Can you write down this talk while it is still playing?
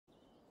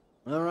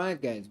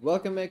Alright guys,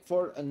 welcome back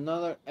for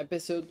another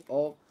episode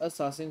of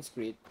Assassin's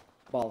Creed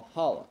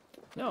Valhalla.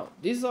 Now,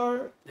 these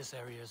are This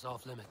area is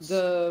off limits.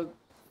 the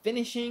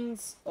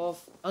finishings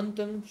of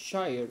Anthem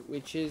Shire,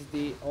 which is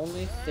the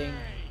only thing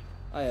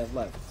I have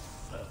left.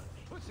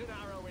 Put an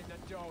arrow in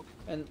the dog.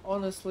 And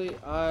honestly,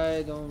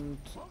 I don't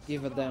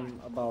give a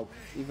damn about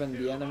even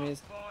the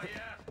enemies.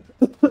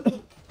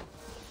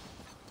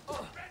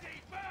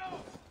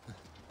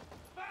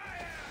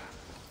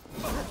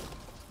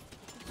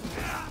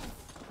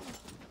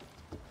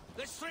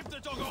 Let's strip the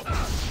dog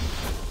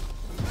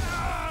off.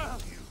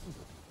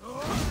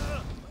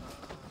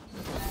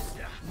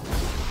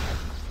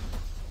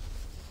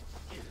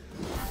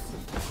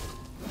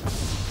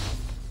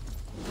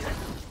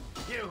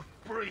 You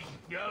breathe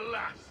your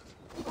last.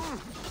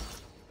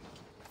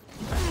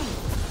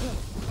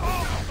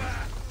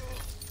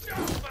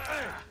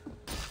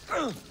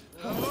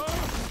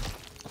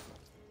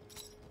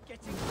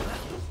 Getting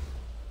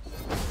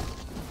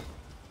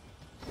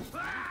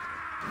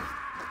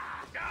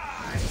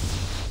Die!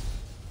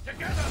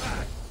 Together,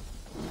 lad!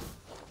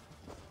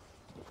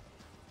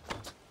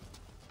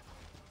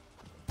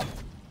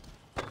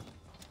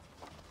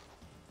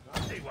 I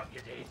see what you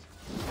did.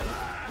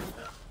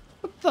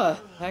 What the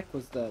heck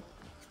was that?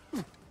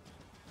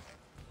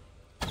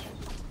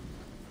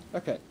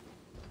 Okay.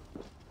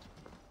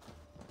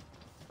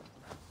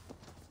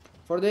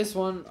 For this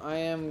one, I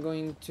am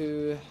going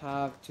to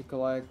have to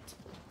collect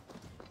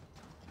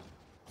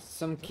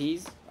some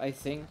keys, I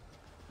think,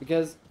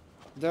 because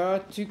there are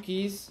two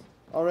keys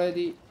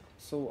already,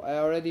 so I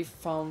already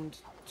found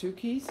two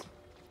keys.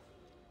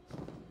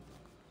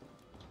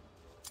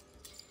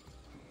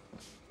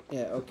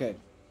 Yeah, okay.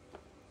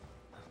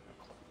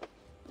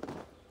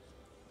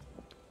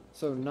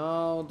 So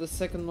now the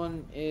second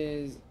one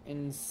is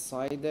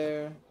inside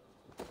there.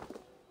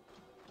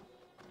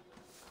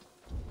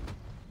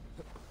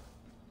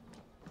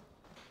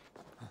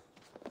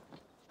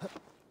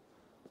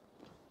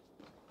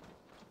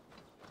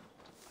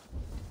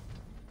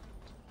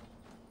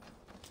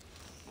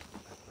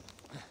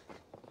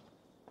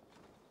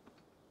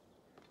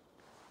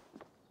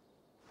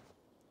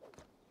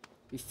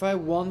 If I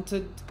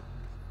wanted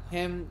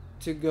him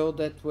to go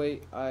that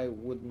way, I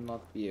would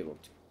not be able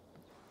to.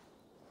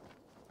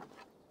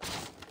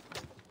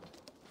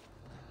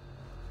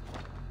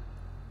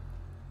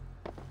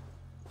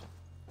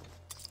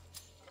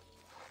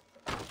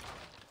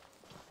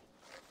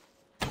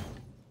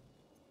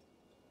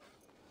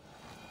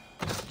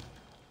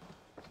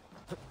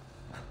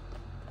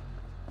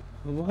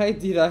 Why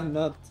did I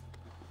not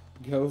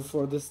go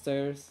for the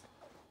stairs?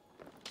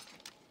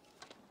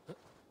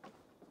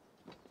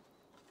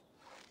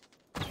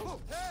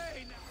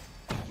 Hey,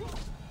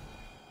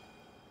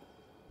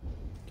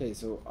 Okay,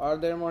 so are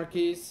there more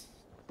keys?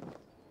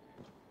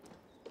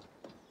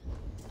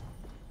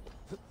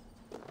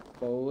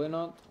 Probably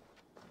not.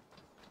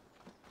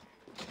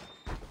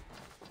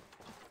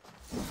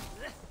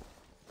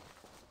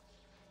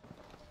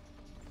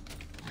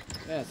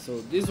 Yeah,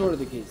 so these were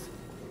the keys.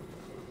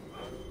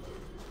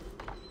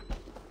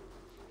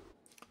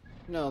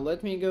 Now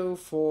let me go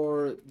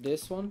for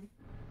this one.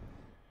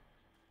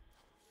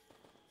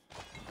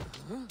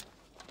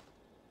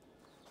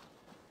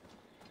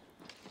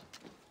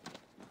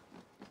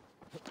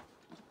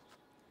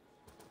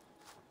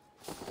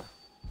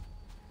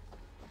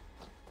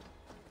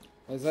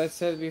 As I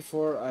said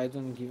before, I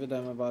don't give a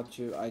damn about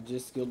you, I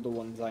just killed the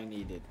ones I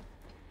needed.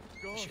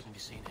 We shouldn't be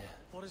seen here.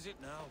 what is it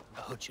now?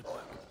 A hood should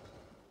work.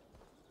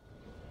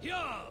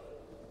 Yeah!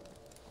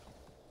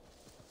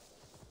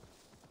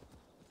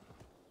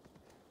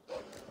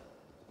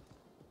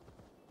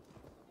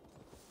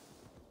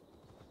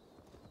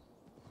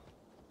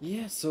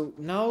 Yeah, so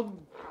now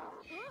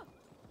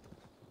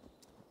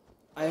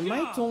I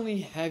might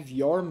only have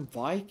Yarm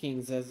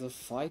Vikings as a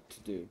fight to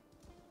do.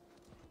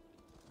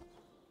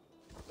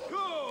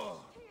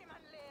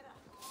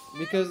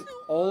 Because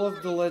all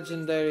of the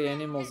legendary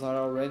animals are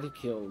already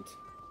killed.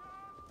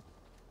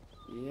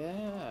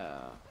 Yeah.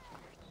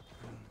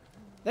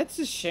 That's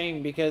a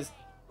shame because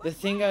the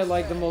thing I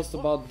like the most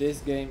about this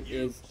game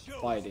is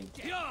fighting.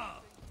 Yeah!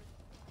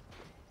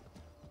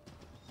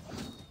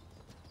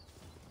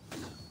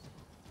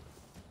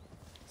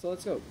 So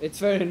let's go. It's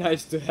very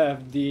nice to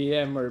have the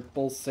hammer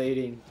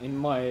pulsating in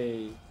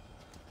my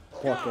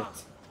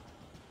pocket.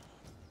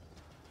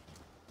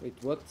 Wait,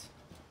 what?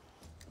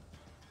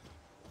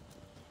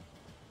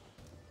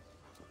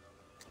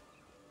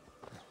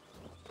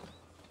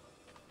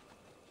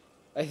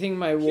 I think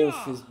my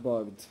wolf is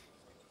bugged.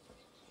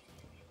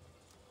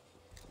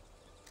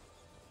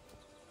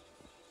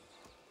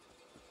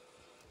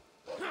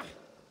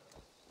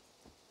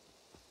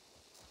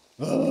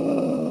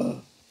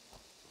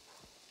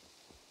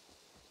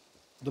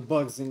 The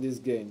bugs in this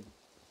game.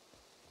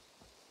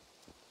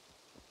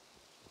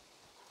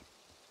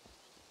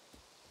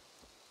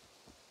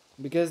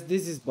 Because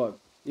this is bug.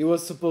 It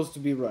was supposed to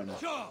be running.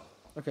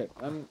 Okay,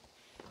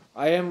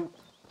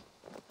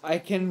 I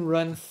can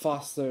run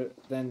faster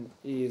than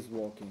he is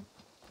walking.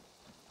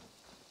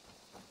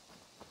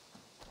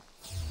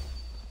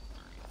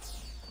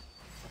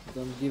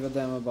 don't give a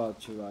damn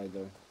about you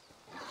either.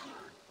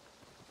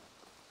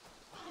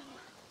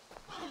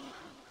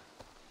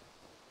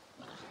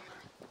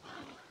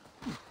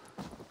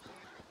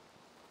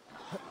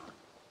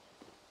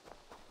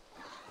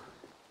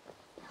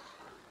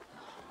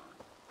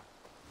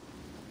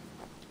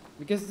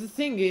 Because the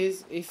thing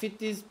is, if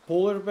it is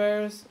polar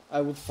bears, I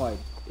would fight.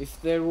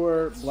 If there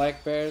were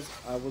black bears,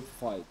 I would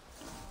fight.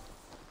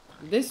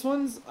 These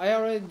ones, I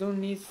already don't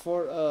need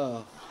for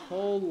a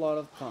whole lot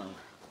of time.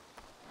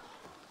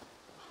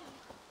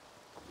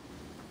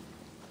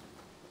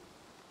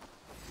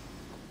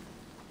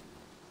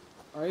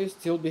 Are you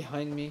still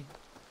behind me?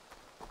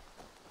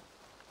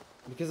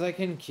 Because I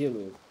can kill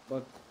you,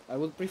 but I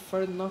would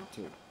prefer not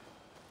to.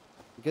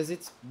 Because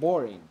it's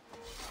boring.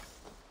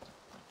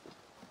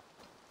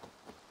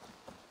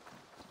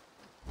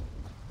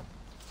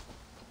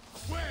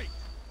 Wait!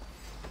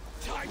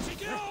 Time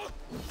to go!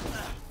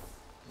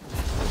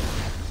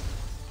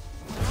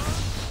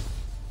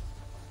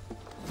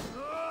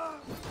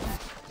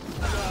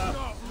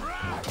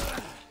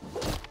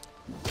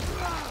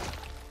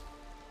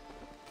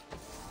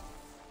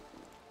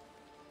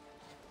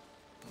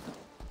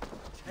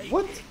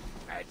 What?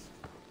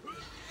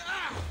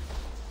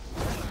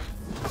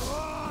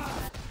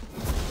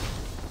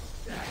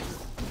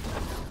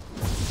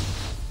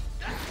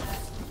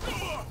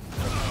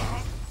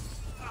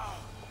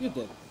 You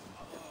did.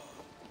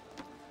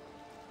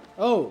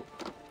 Oh!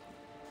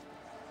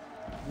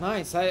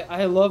 Nice,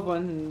 I love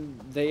when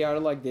they are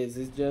like this.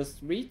 It's just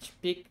reach,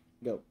 pick,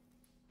 go.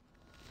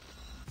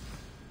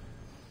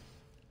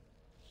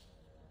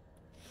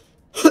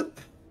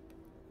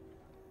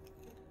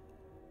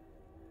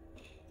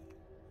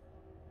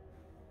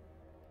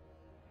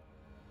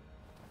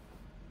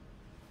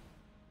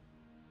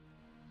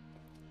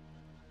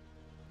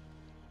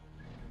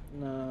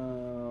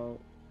 Now,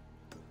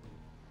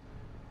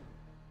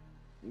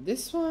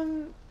 this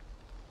one,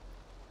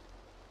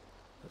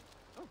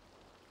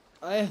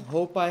 I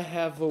hope I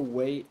have a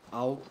way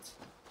out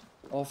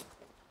of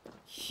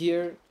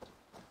here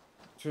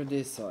through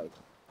this side.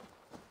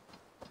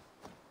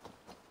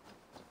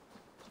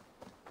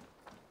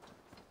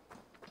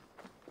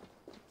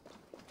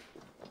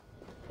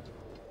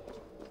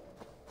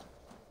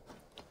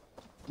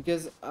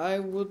 Because I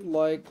would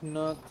like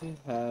not to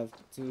have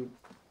to...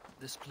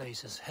 This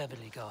place is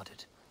heavily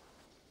guarded.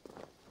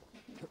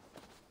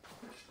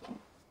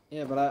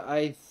 Yeah, but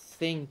I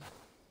think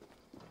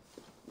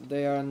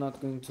they are not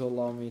going to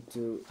allow me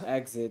to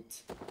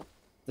exit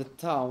the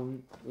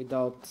town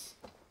without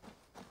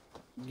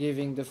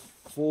giving the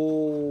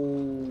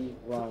full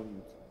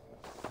round.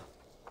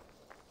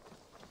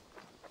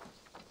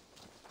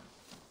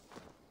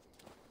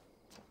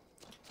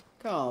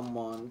 Come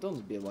on,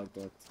 don't be like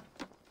that.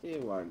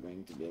 You are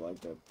going to be like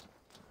that.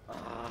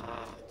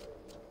 Ah.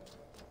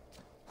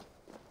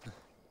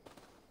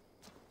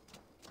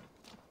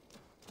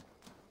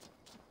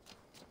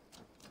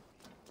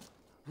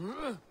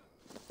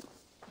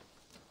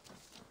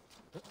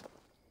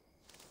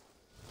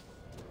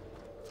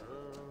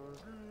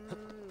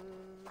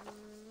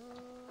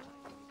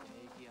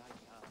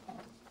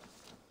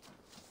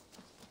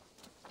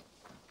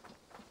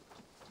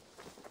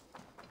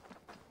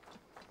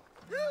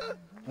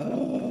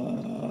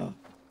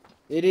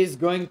 It is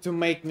going to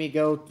make me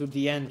go to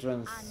the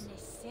entrance.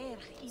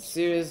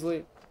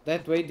 Seriously,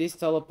 that way this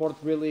teleport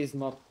really is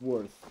not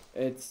worth.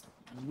 It's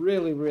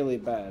really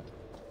bad.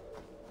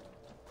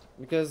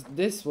 Because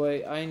this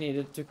way I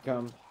needed to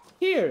come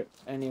here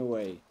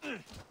anyway.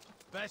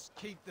 Best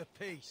keep the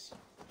peace.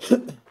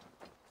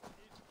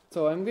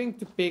 So I'm going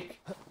to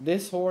pick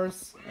this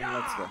horse and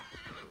let's go.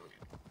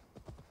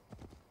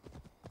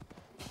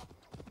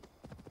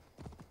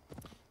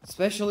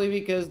 Especially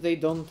because they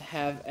don't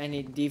have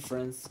any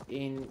difference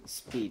in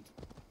speed.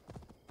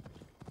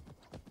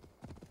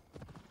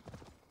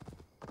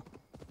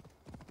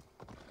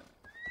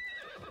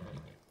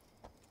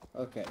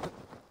 Okay.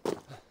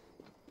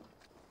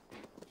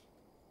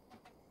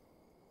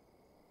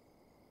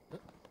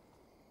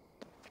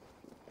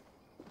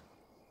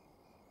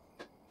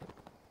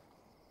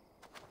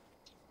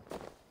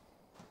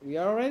 We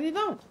are already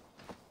down.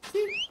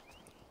 See?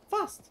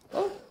 Fast.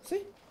 Oh,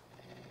 see?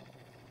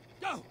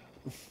 Go!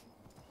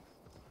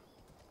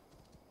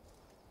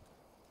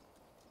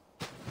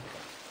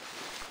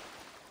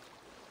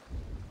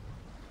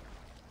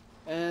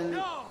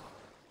 And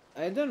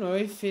I don't know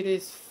if it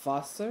is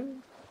faster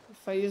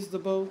if I use the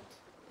boat.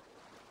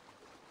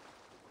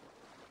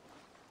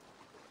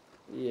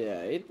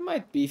 Yeah, it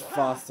might be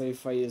faster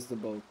if I use the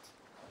boat.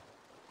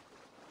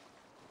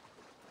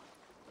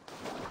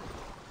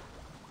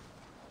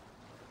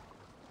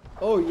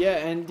 Oh yeah,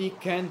 and he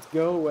can't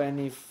go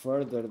any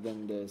further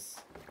than this.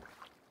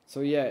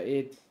 So yeah,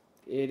 it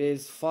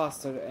is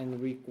faster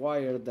and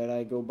required that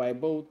I go by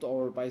boat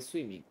or by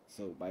swimming.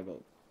 So by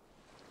boat.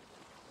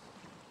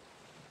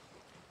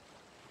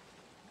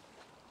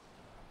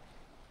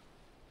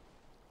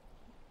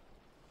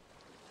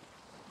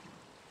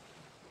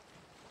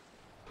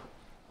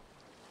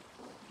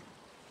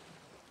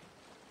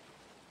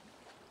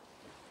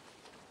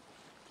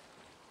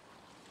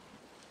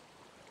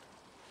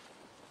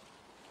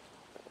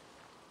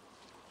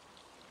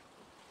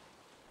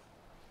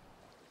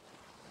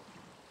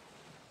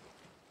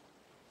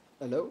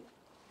 Hello?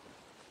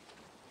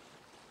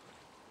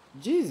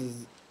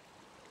 Jesus,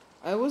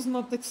 I was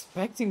not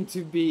expecting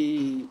to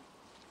be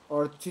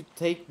or to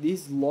take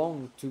this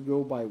long to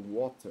go by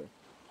water.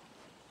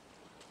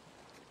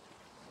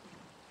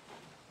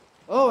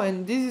 Oh,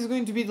 and this is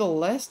going to be the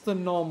last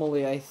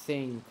anomaly, I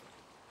think.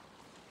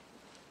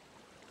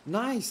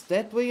 Nice,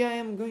 that way I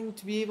am going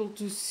to be able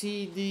to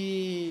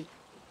see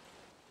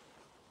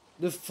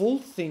the full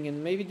thing,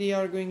 and maybe they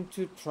are going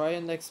to try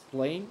and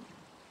explain.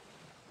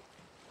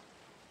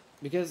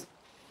 Because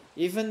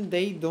even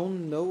they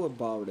don't know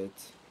about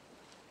it.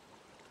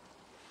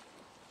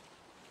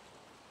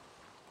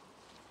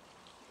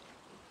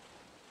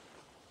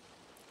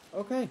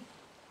 Okay.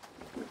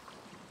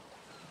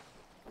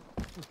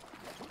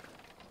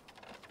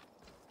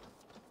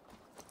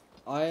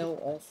 Isle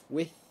of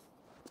With.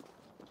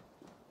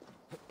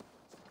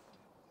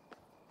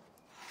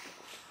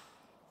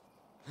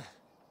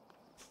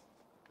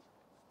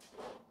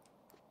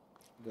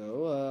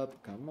 Go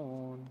up, come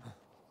on.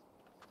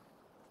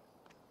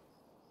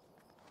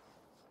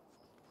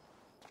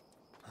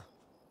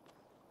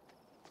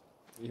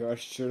 You are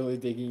surely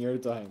taking your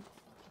time.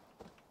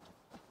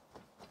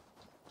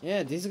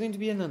 Yeah, this is going to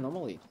be an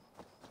anomaly.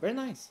 Very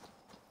nice.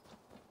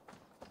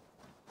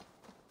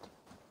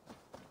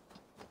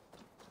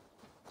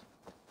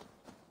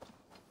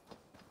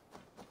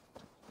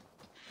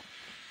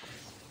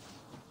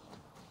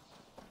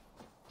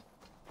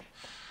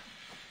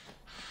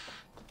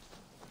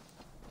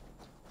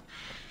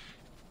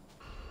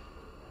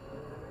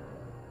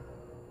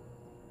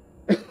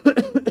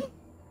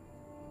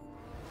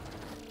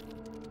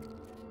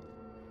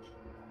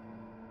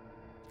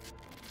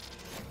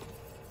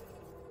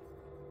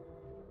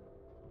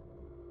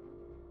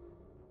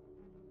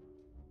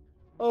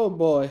 Oh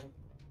boy.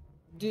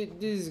 This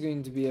is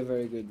going to be a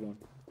very good one.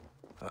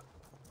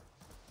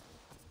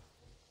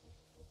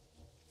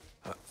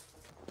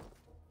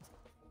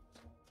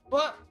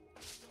 What?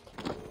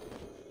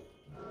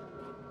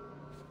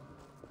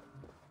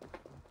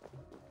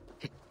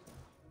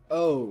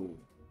 Oh.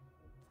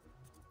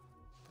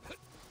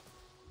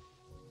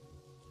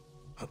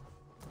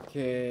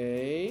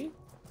 Okay.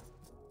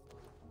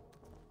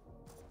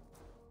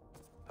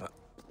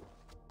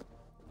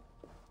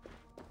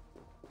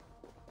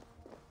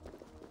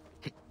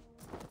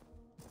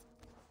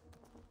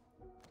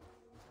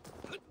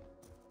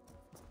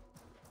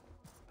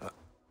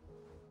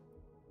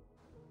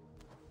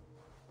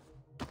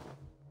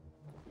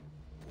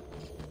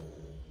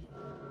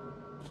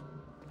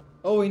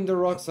 Oh, in the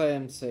rocks I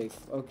am safe.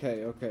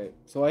 Okay, okay.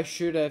 So I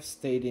should have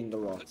stayed in the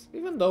rocks.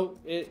 Even though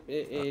it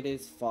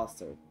is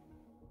faster.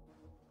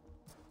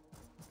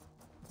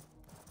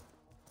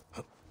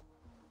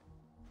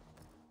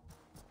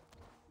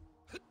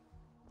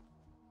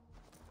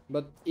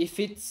 But if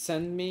it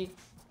sent me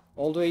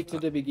all the way to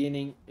the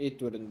beginning,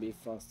 it wouldn't be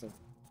faster.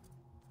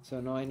 So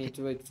now I need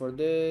to wait for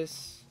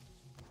this.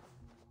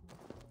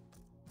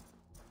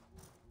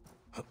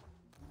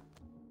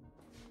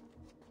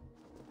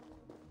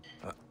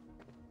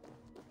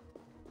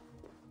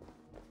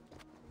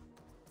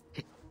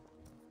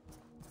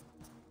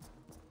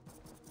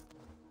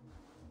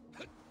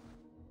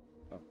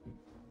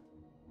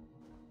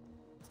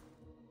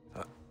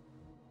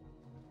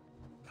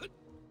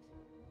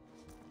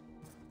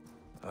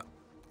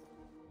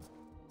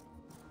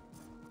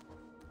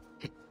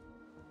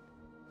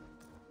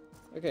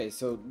 Okay,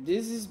 so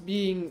this is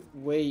being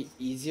way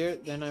easier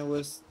than I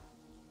was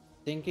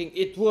thinking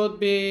it would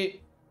be.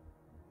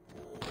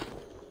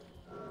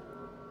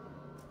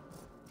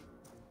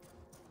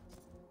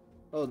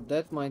 Oh,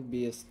 that might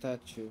be a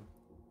statue.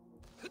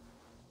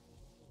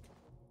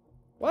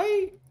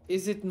 Why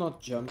is it not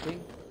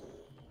jumping?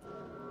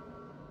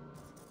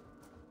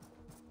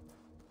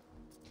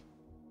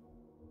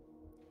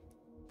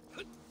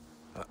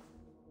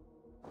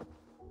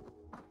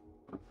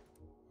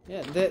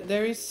 Yeah,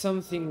 there is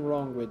something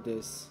wrong with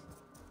this.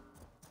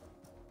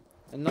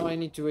 And now I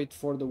need to wait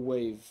for the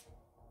wave.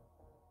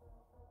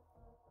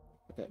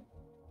 Okay.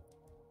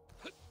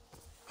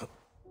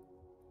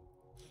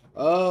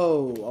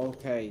 Oh,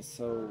 okay,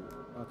 so...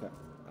 Okay,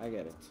 I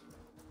get it.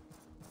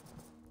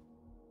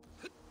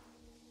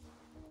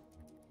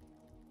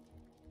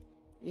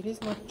 It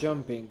is not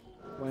jumping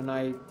when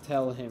I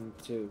tell him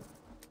to.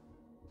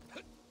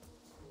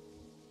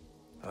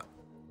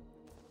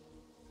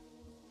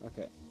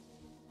 Okay.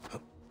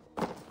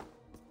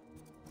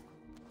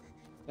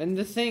 And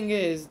the thing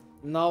is,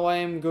 now I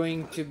am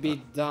going to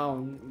be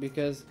down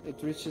because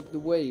it reached the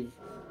wave.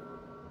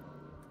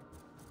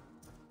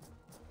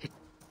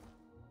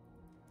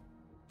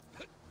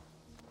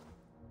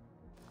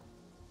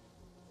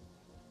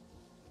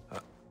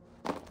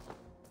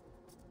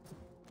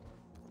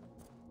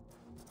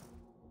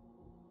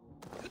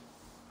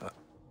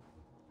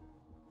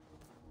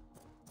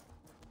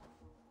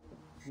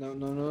 No,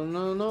 no, no,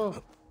 no,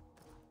 no.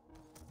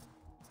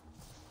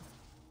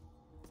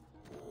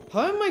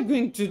 How am I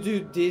going to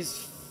do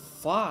this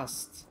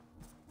fast?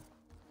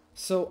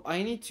 So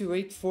I need to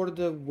wait for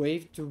the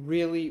wave to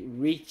really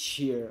reach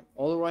here.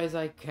 Otherwise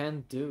I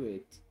can't do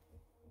it.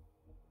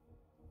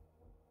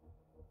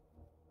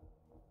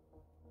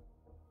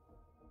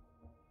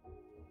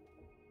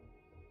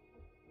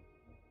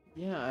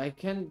 Yeah, I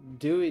can't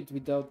do it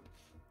without...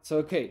 So,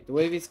 okay, the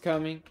wave is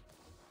coming.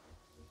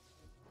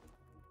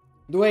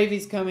 The wave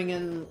is coming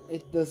and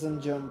it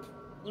doesn't jump.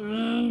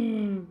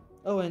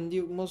 Oh, and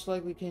you most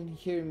likely can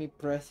hear me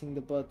pressing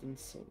the button,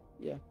 so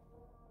yeah.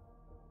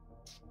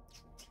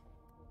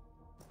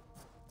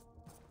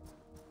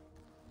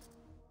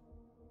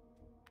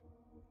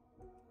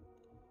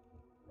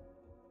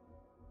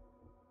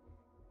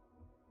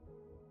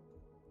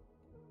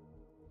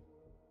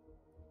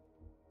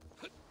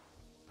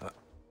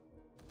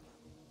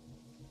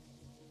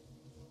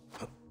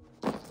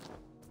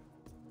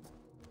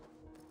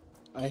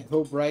 I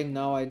hope right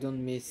now I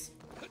don't miss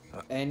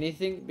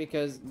anything,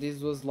 because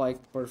this was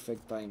like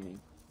perfect timing.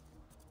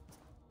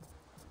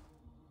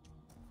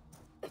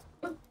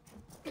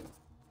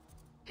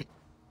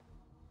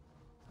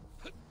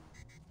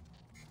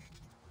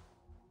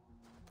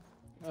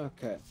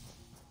 Okay.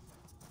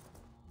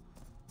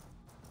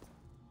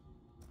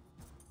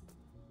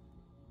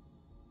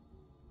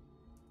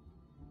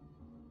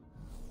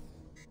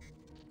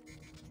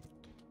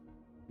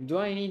 Do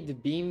I need the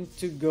beam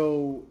to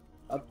go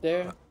up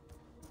there?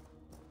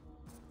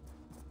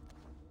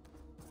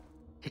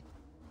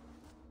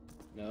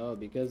 No,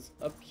 because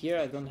up here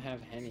I don't have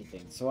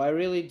anything. So I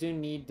really do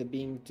need the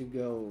beam to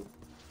go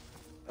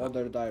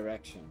other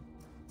direction.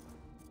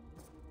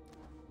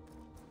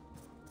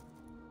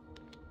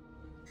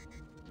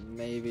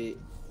 Maybe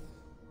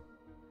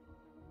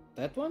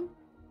that one?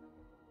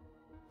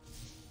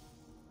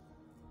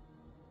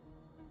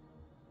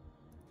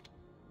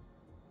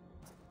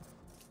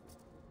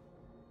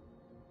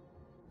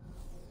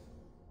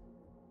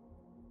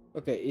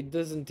 Okay, it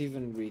doesn't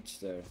even reach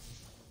there.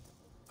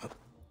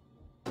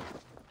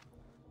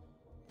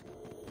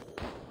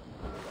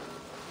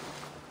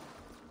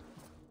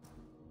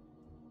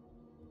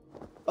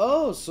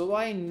 Oh, so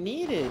I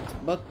need it,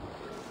 but...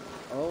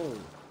 Oh.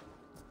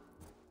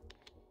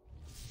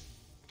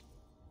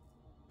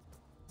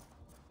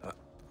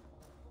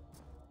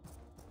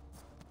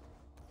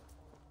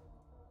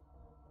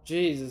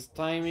 Jesus,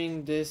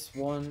 timing this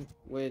one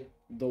with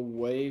the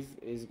wave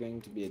is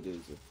going to be a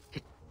doozy.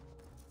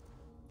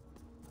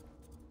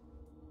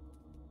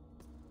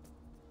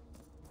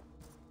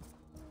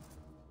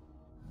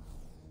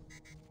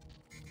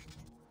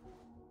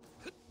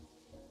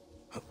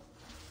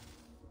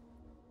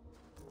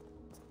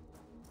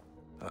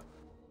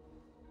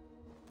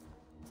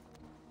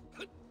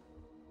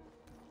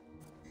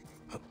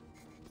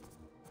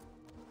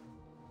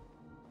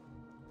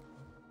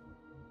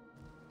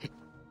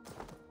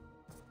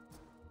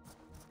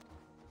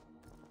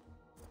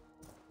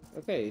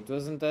 Okay, it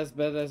wasn't as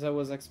bad as I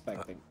was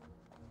expecting.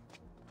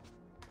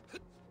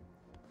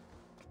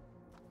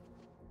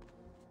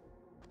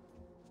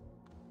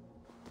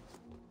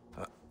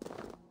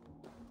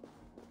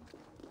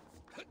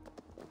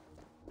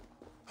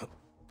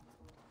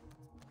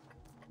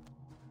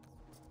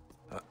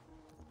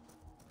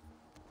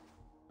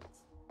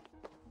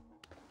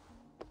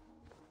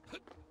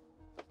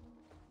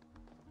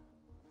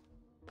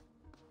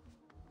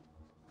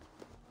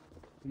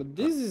 But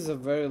this is a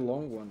very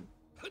long one.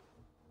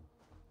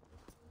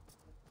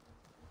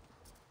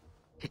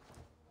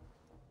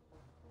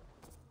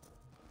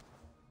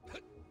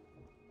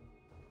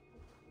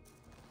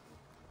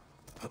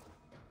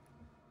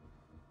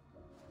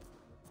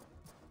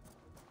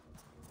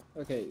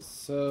 Okay,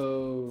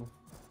 so...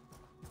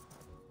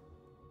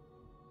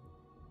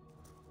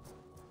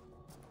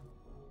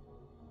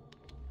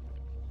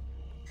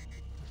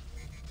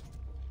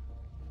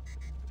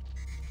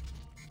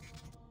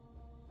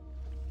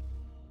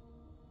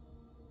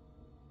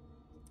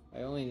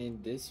 I only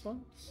need this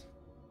one?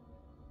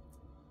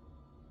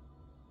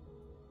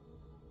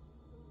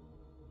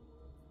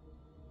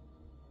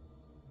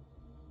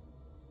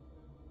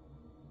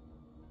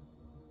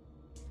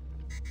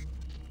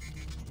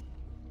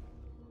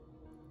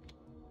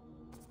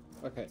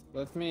 Okay,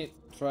 let me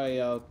try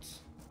out...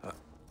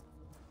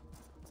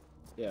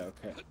 Yeah,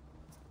 okay.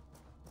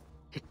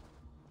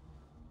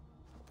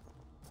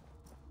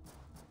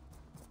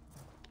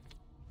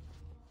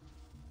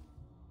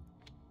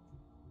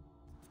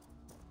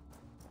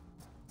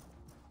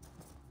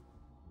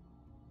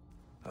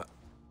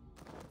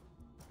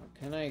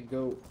 Can I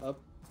go up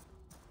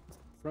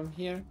from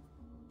here?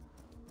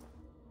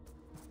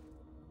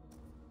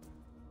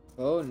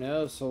 Oh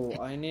no, so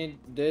I need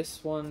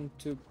this one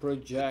to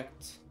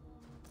project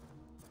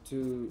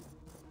to...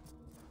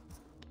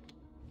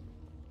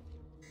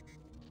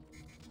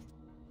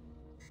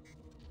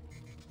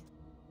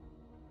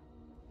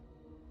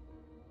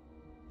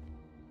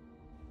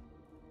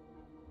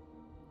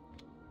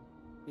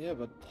 Yeah,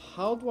 but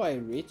how do I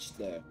reach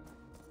there?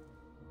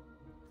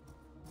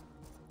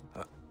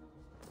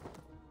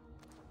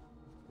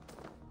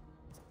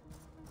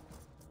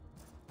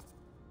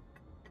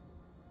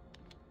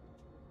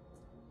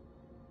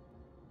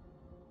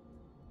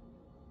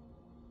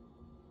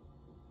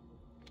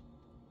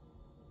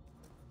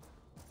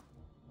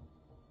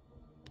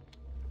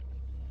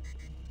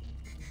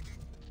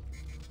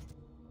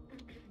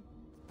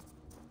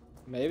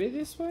 Maybe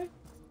this way?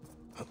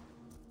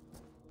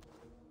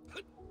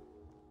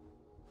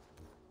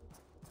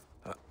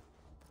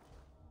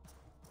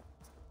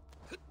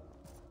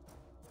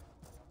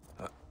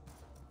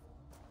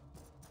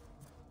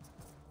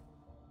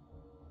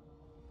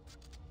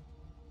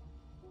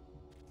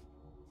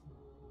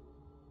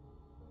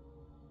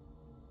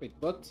 Wait,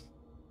 what?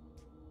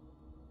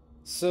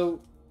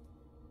 So...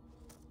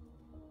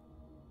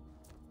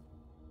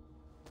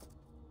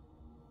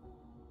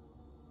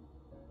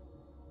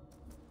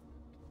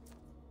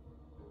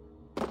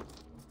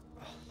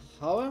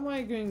 how am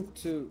I going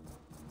to...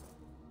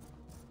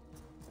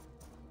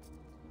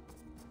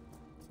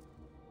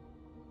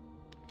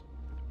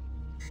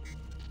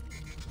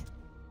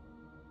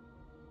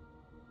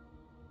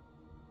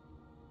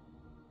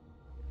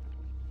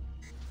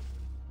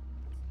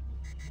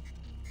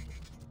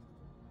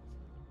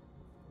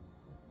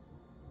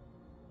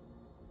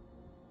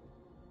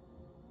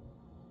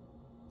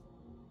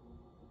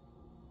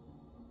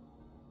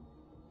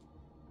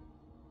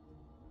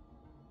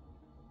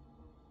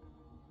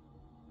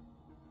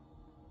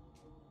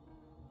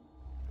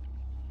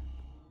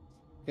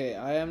 Okay,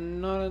 I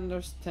am not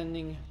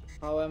understanding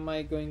how am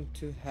I going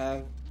to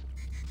have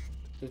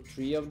the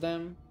three of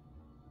them?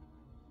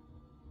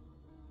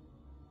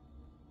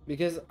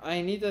 Because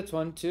I need that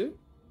one too.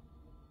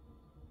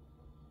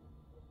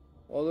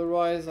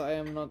 Otherwise I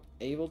am not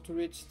able to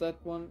reach that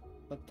one.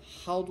 But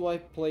how do I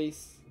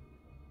place...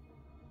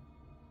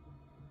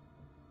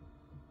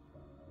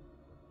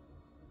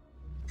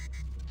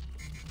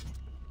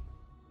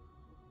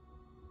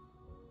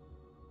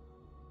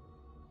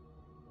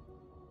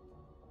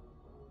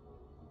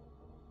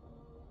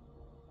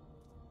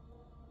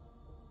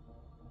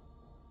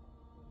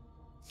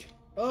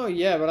 Oh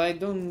yeah, but I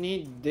don't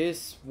need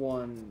this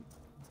one.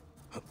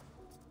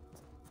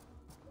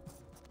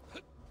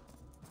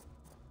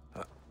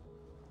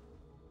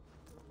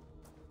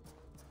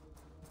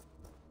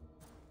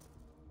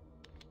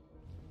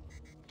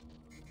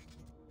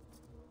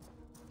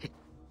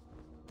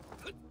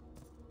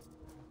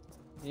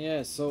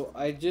 Yeah, so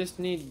I just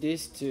need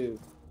these two.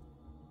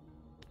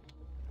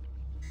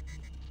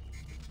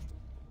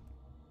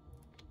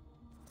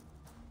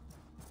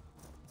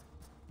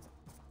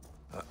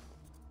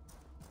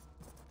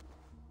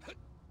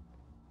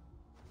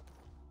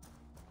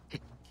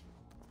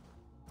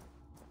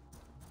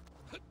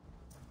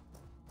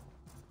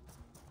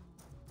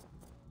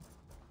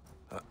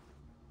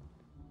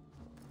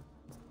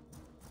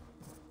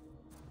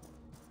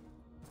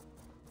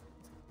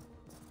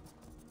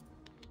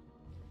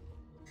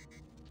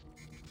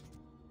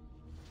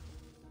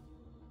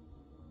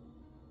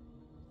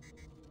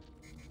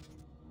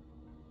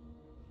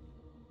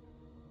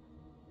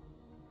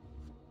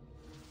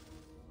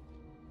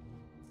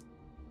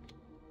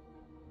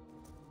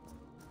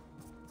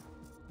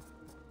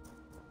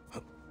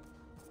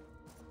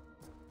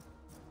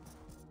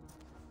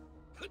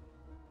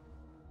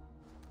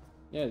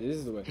 Yeah, this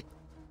is the way.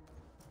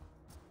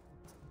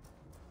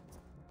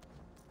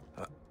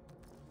 Oh,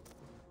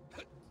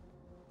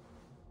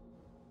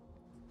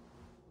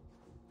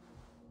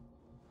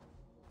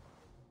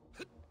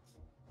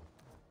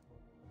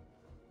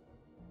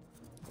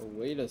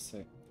 wait a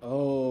sec.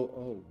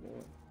 Oh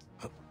boy.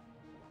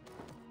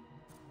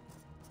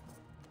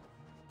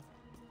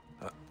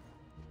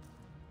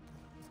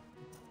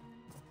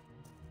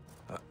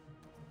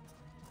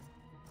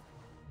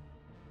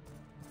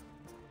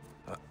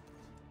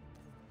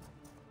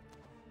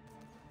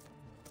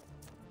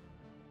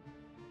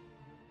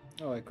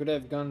 Oh, I could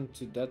have gone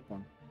to that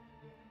one.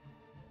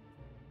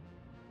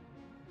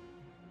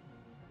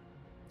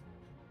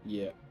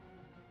 Yeah.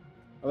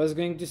 I was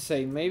going to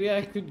say, maybe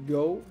I could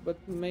go, but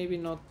maybe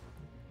not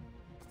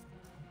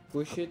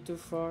push it too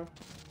far.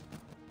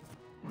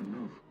 My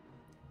love,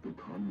 the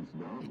time is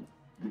now.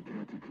 The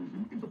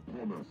cataclysm is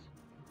upon us.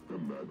 The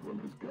Mad One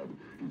has gathered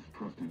his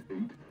trusted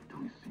aid to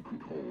his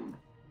secret hold.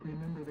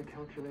 Remember the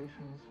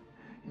calculations.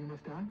 You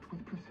must act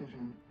with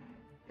precision.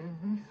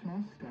 Every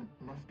small step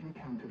must be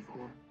accounted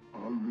for.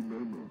 I'll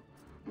remember.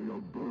 They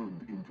are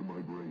burned into my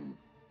brain.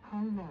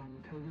 How long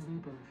till your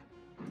rebirth?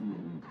 A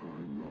long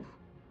time, love.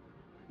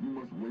 You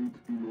must wait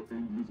in your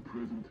endless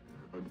present,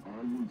 and I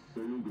will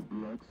sail the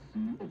black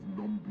sea of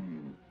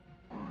non-being.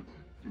 But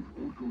if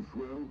all goes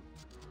well,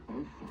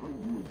 I'll find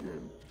you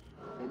again.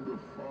 On the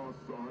far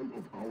side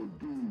of our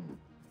doom.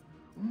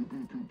 We'll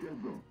be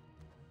together.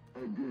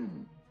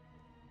 Again.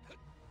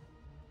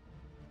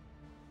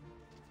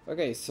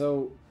 Okay,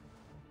 so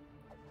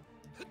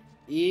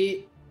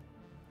he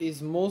is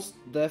most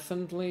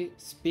definitely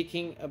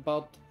speaking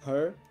about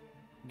her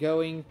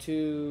going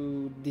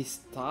to the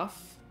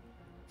staff.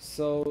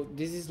 So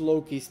this is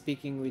Loki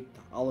speaking with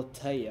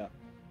Althea.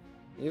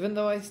 Even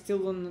though I still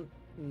don't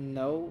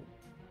know.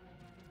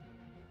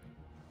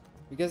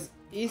 Because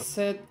he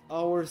said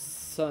our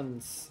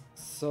sons,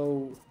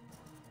 so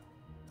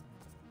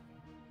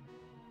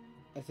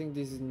I think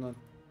this is not...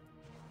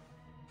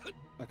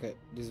 Okay,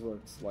 this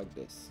works like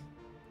this.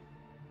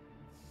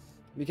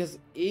 Because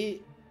if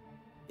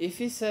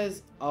he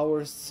says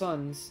our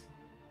sons,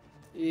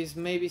 he's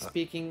maybe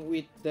speaking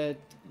with that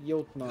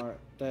Jotnar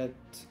that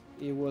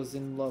he was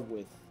in love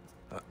with.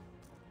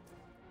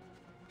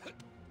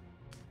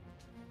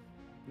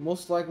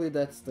 Most likely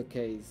that's the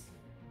case.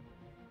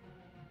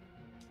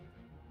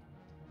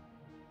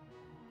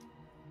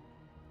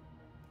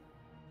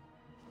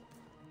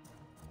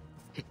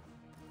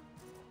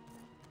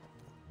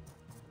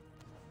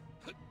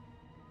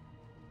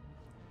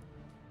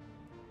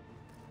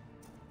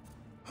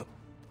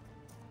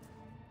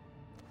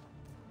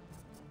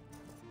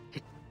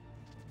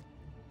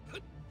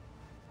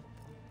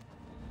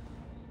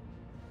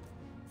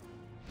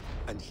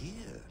 And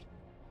here,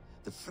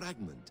 the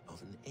fragment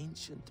of an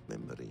ancient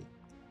memory.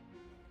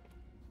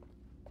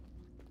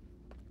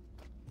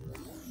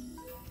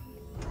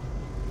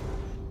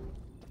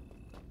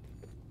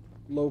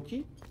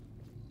 Loki?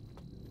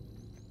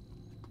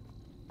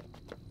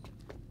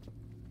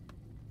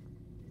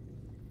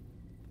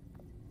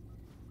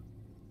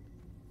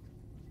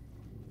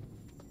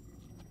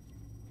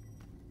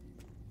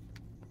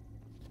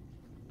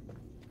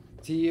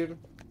 Tyr,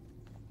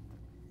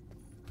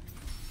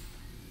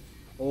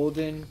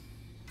 Odin,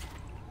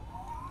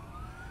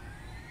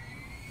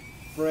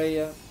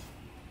 Freya.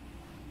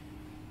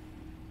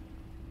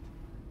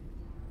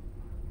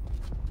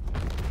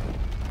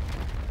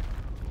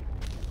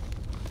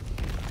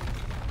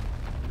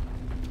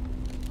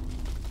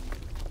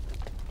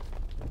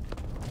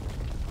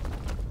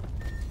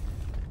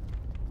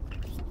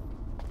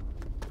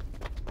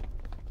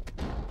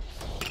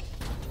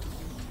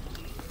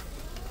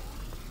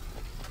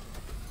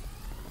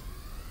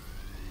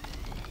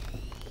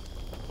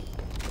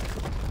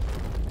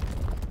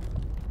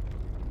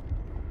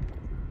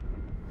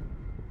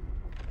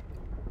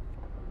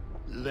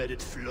 Let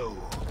it flow.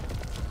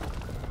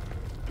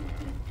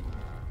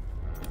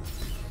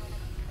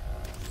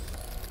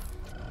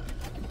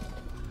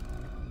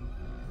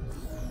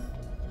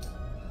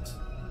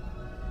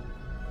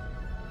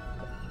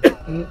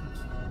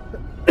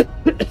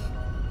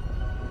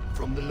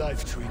 From the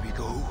life tree we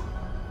go,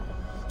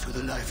 to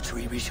the life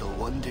tree we shall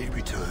one day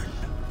return.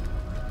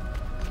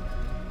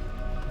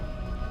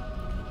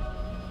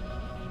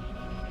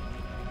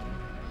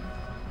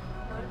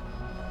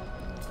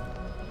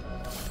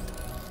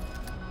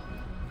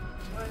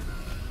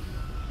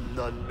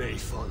 None may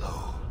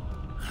follow.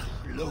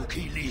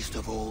 Loki least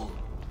of all.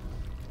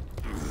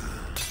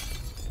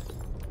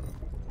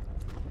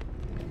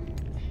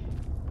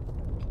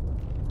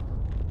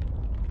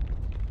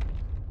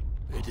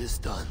 It is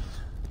done.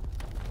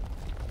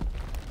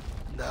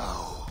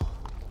 Now,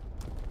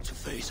 to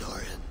face our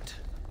end.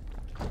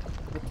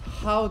 But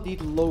how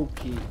did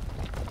Loki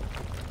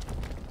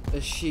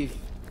achieve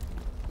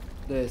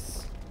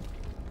this?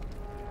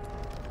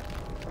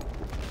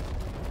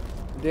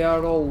 They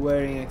are all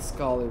wearing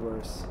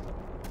Excaliburs.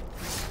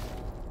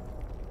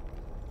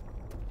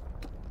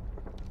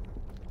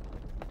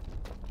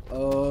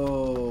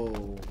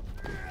 Oh.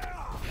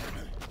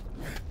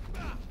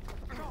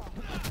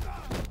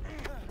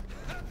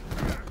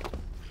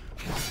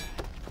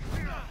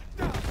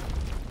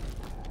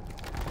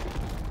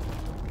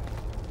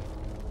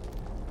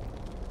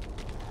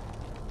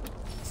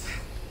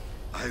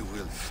 I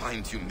will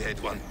find you,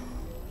 Mad One,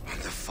 on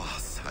the far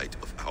side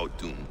of our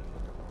doom.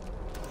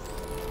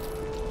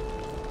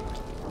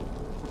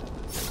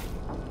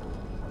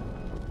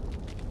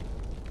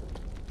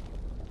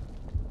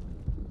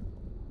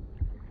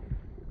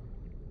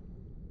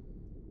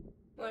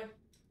 Ouais.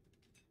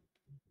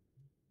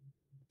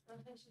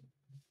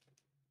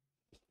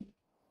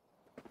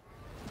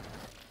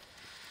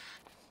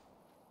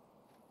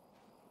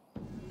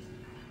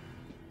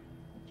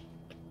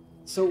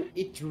 So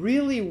it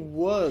really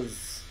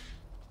was.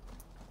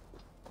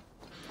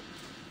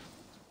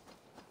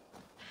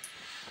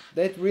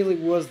 That really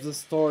was the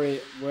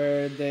story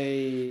where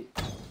they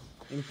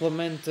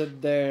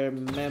implemented their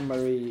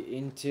memory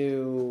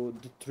into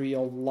the Tree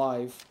of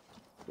Life,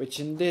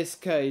 which in this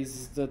case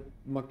is the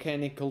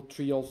mechanical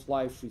Tree of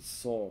Life we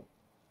saw.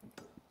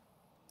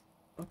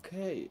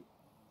 Okay.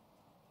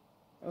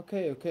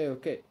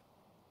 Okay.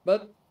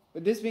 But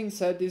with this being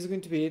said, this is going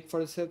to be it for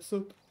this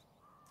episode.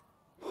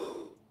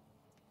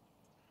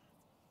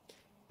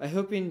 I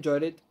hope you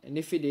enjoyed it, and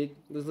if you did,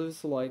 please leave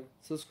us a like,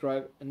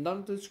 subscribe, and down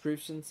in the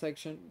description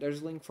section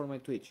there's a link for my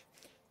Twitch.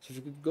 So if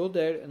you could go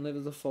there and leave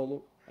us a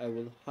follow, I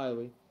would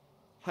highly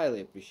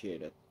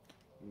appreciate it.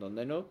 And on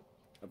that note,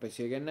 I'll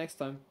see you again next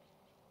time.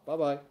 Bye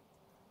bye.